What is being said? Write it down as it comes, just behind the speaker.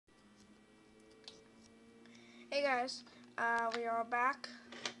Hey guys, we are back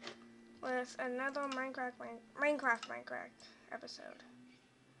with another Minecraft episode.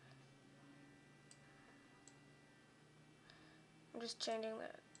 I'm just changing the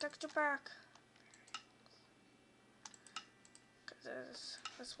texture pack because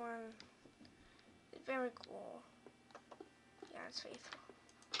this one is very cool. Yeah, it's faithful.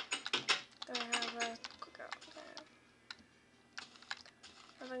 Gonna have a cookout. Okay.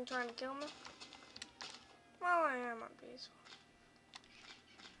 Something trying to kill me? Well, I am unpeaceful.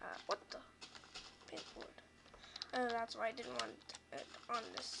 What the? Pink wood. Oh, that's why I didn't want it on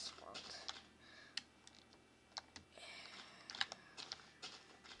this world.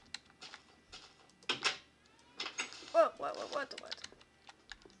 Whoa, what?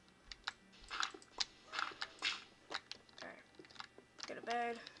 Okay, go to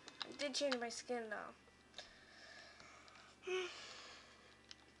bed. I did change my skin though.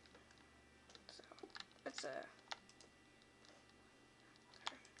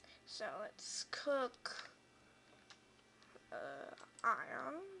 So let's cook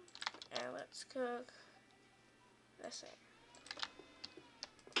iron, and let's cook this thing.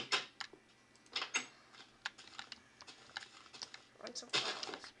 Want some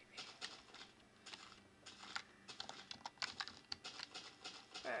flowers, maybe.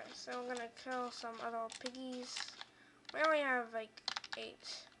 Okay, so I'm gonna kill some other piggies. We only have like 8,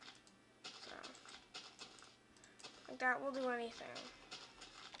 so like that will do anything.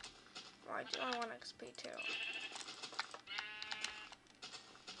 Well, I do want XP too.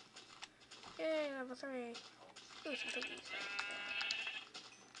 Yay, level 3. Ooh, some piggies.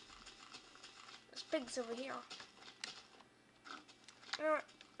 There's pigs over here. You know what?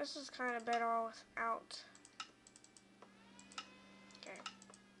 This is kind of better without. Okay.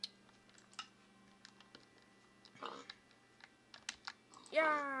 Yeah.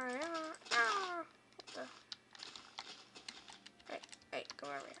 What the? Hey, come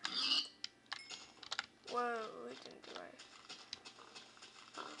over here. Whoa, it didn't do it.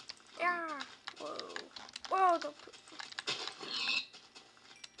 Yeah. Whoa,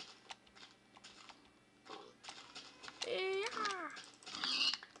 yeah.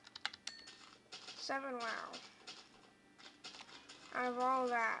 7, wow. Out of all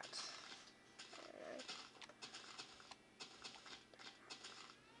that.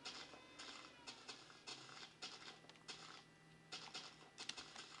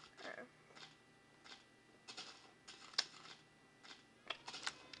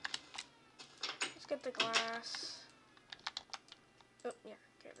 Let's get the glass. Oh, yeah,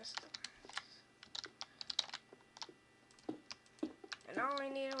 okay, this is the glass. And all we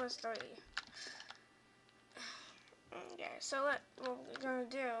needed was 3. Okay, so what we're gonna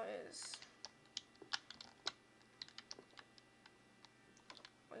do is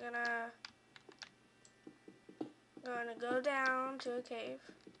we're gonna go down to a cave,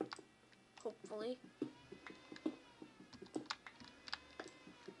 hopefully.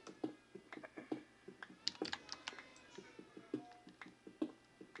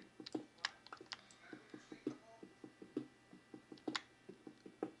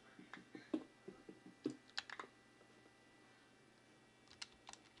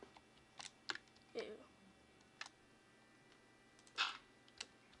 Ew.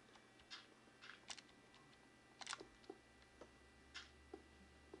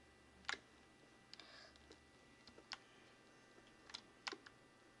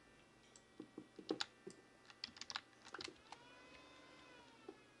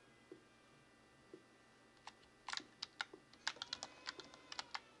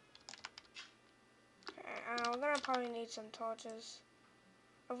 We're gonna probably need some torches,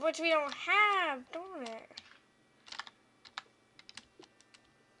 of which we don't have, darn it.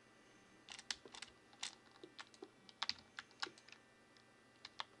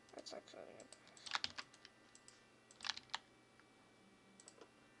 That's actually good.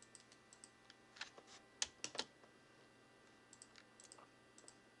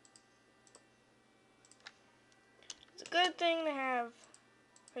 It's a good thing to have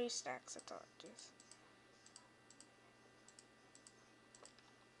 3 stacks of torches.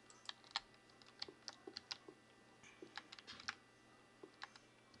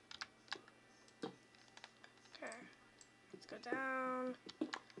 Okay, let's go down.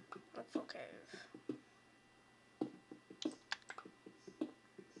 Look for cave.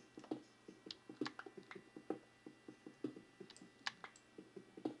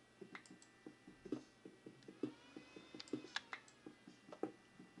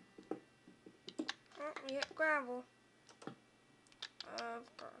 Oh, we hit gravel. Of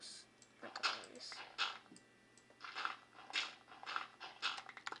course. Like always.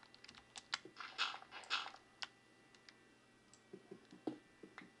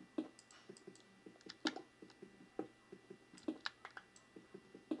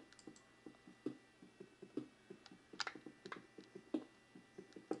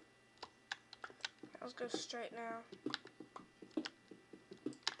 let's go straight now.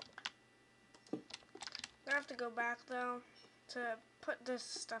 I have to go back though to put this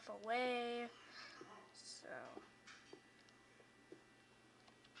stuff away. So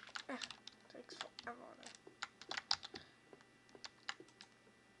takes forever.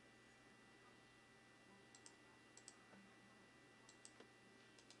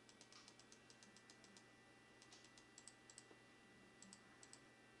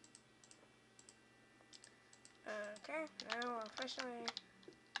 Okay, now officially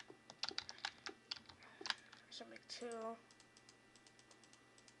I should make 2.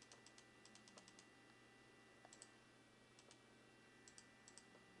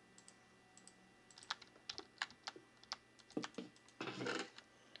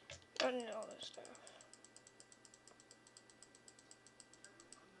 Don't need all this stuff.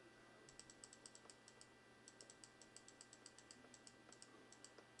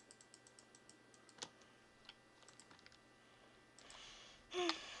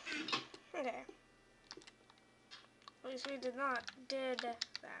 Okay. At least we did that.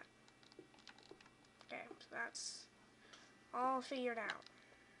 Okay, so that's all figured out.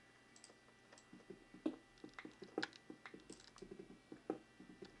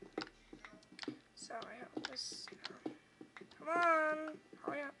 So I have this now. Come on,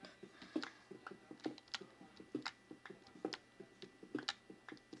 hurry up.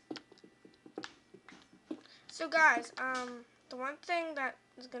 So guys, the one thing that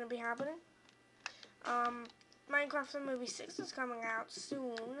is gonna be happening, Minecraft the Movie 6 is coming out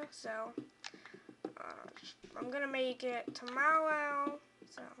soon, so I'm gonna make it tomorrow.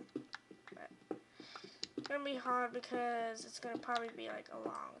 So, but it's gonna be hard because it's gonna probably be like a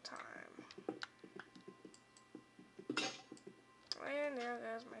long time. And there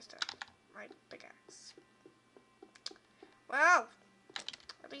goes my stuff, my pickaxe. Well,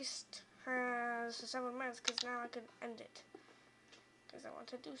 at least has 7 minutes because now I can end it because I want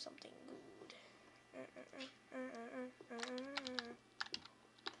to do something good.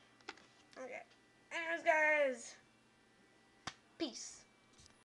 Okay. Anyways, guys.